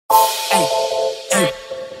Ay, ay,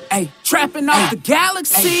 ay, trapping off the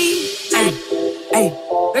galaxy. Ay, ay,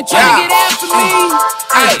 they try to get after me.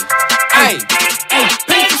 Ay, ay, Ay,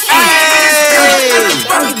 paint the street.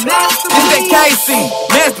 This that Casey,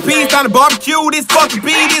 masterpiece on the barbecue. This fucking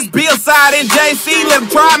beat, this Bill side and JC. Let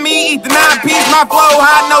them try me, eat the 9-piece. My flow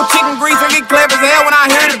hot, no chicken grease. I get clever as hell when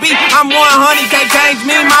I hear the beat. I'm 100, can't change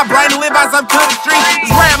me. My brain live out some to the street.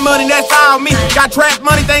 It's rap money, that's all me. Got trap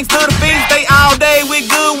money thanks to the fiends. Stay all day with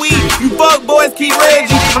good weed. You fuck boys keep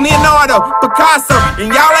Reggie. I'm Leonardo, Picasso,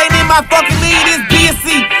 and y'all ain't in my fucking league. This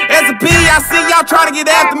BSC, S&P. I see y'all try to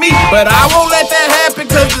get after me, but I won't let that happen,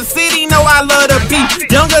 cause the city know I love the beat.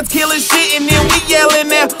 Young guns killing shit, and then we yelling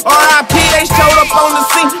there R.I.P. They showed up on the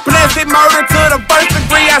scene, pronounced murder to the first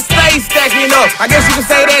degree. I stay stacking up. I guess you could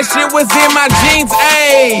say that shit was in my jeans.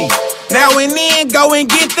 Ayy, now and then go and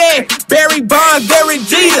get that Barry Bonds, Derek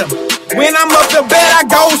Jeter. When I'm up the bed, I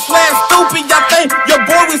go slap stupid. Y'all think your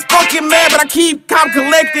boy was fucking mad, but I keep calm,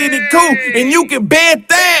 collected, and cool, and you can bet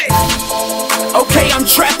that. Okay, I'm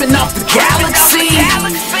trapping off the galaxy.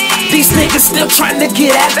 These niggas still trying to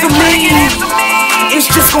get after me. It's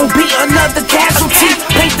just gonna be another casualty.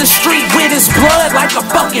 Paint the street with his blood like a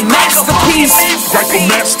fucking masterpiece. Like a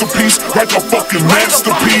masterpiece, like a fucking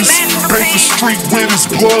masterpiece. Paint the street with his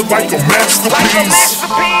blood like a masterpiece.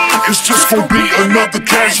 It's just gonna be another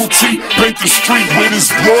casualty. Paint the street with his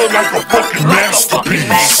blood like a fucking masterpiece.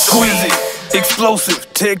 Squizzy, explosive,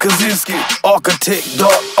 Ted Kaczynski, architect,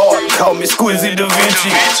 dark art, call me Squizzy Da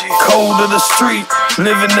Vinci. Cold of the street,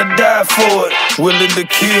 living to die for it, willing to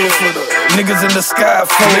kill for the niggas in the sky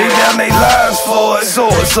for it. Lay down they lives for it, so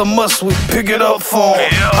it's a must, we pick it up for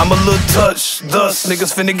 'em. I'm a little touched, thus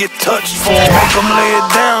niggas finna get touched for 'em. Make 'em lay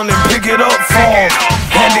it down and pick it up for 'em.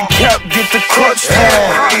 Handicap, get the crutch for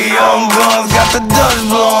 'em. Young Gunz got the dust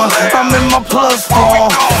blowing, I'm in my plus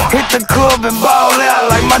form. Hit the club and ball out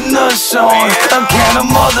like my nuts on. A can of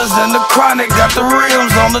mothers and the chronic got the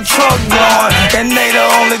rims on the truck going, and they the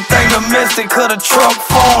only thing that missed, they cut a truck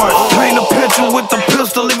foreign. Paint a picture with the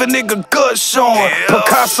pistol, leave a nigga gut showing.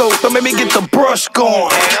 Picasso, don't make me get the brush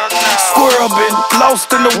going. Skwirl been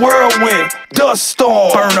lost in the whirlwind, dust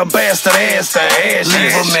storm. Burn a bastard ass to ash,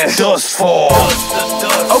 leave him in dust form.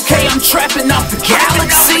 Okay, I'm trapping off the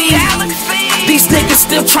galaxy. These niggas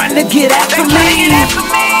still trying to get after me.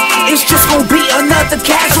 It's just gonna be another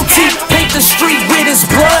casualty. Paint the street with his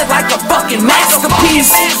blood like a fucking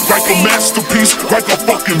masterpiece. Like a masterpiece, like a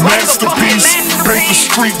fucking masterpiece. Paint the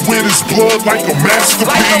street with his blood like a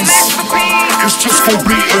masterpiece. It's just gonna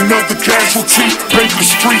be another casualty. Paint the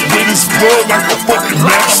street with his blood like a fucking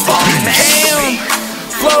masterpiece. Damn,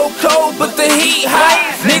 flow cold but the heat hot.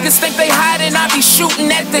 Niggas think they hiding, I be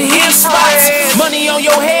shooting at the hit spots. Money on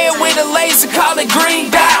your head with a laser, call it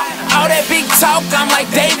green dot. All that big talk, I'm like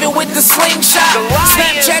David with the slingshot.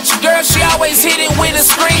 Snapchat your girl, she always hit it with a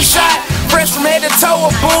screenshot. Fresh from head to toe,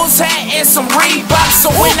 a Bulls hat and some Reeboks. So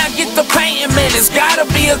when I get the painting, man, it's gotta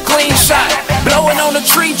be a clean shot. Blowing on the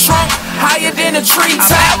tree trunk, higher than a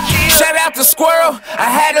treetop. Shout out to Skwirl, I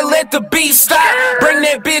had to let the beat stop. Bring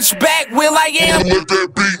that bitch back, Will I Am. Let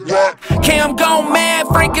that beat rock. Cam gone mad,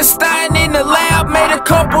 Frankenstein in the lab. Made a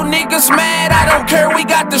couple niggas mad, I don't care, we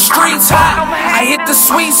got the streets hot. I hit the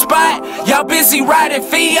sweet spot, y'all busy riding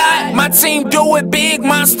Fiat. My team do it big,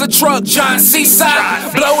 monster truck, John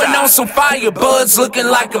Seaside. Blowing on some fire buds, looking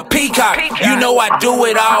like a peacock. You know I do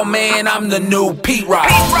it all, man, I'm the new Pete Rock.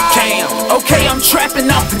 Cam, okay, I'm trapping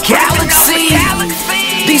off the galaxy.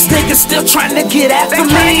 These niggas still trying to get after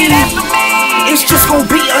me. It's just gonna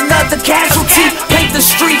be another casualty. Paint the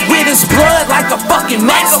street with his blood like a fucking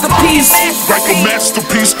masterpiece. Like a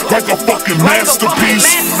masterpiece, like a fucking masterpiece.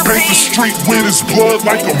 Paint the street with his blood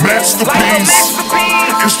like a masterpiece.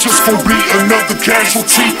 It's just gonna be another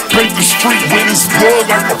casualty. Paint the street with his blood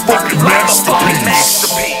like a fucking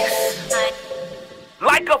masterpiece.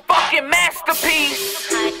 Like a fucking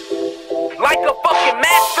masterpiece. Like a fucking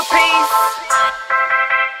masterpiece.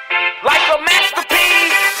 Like a masterpiece.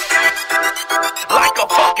 Like a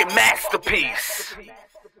fucking masterpiece.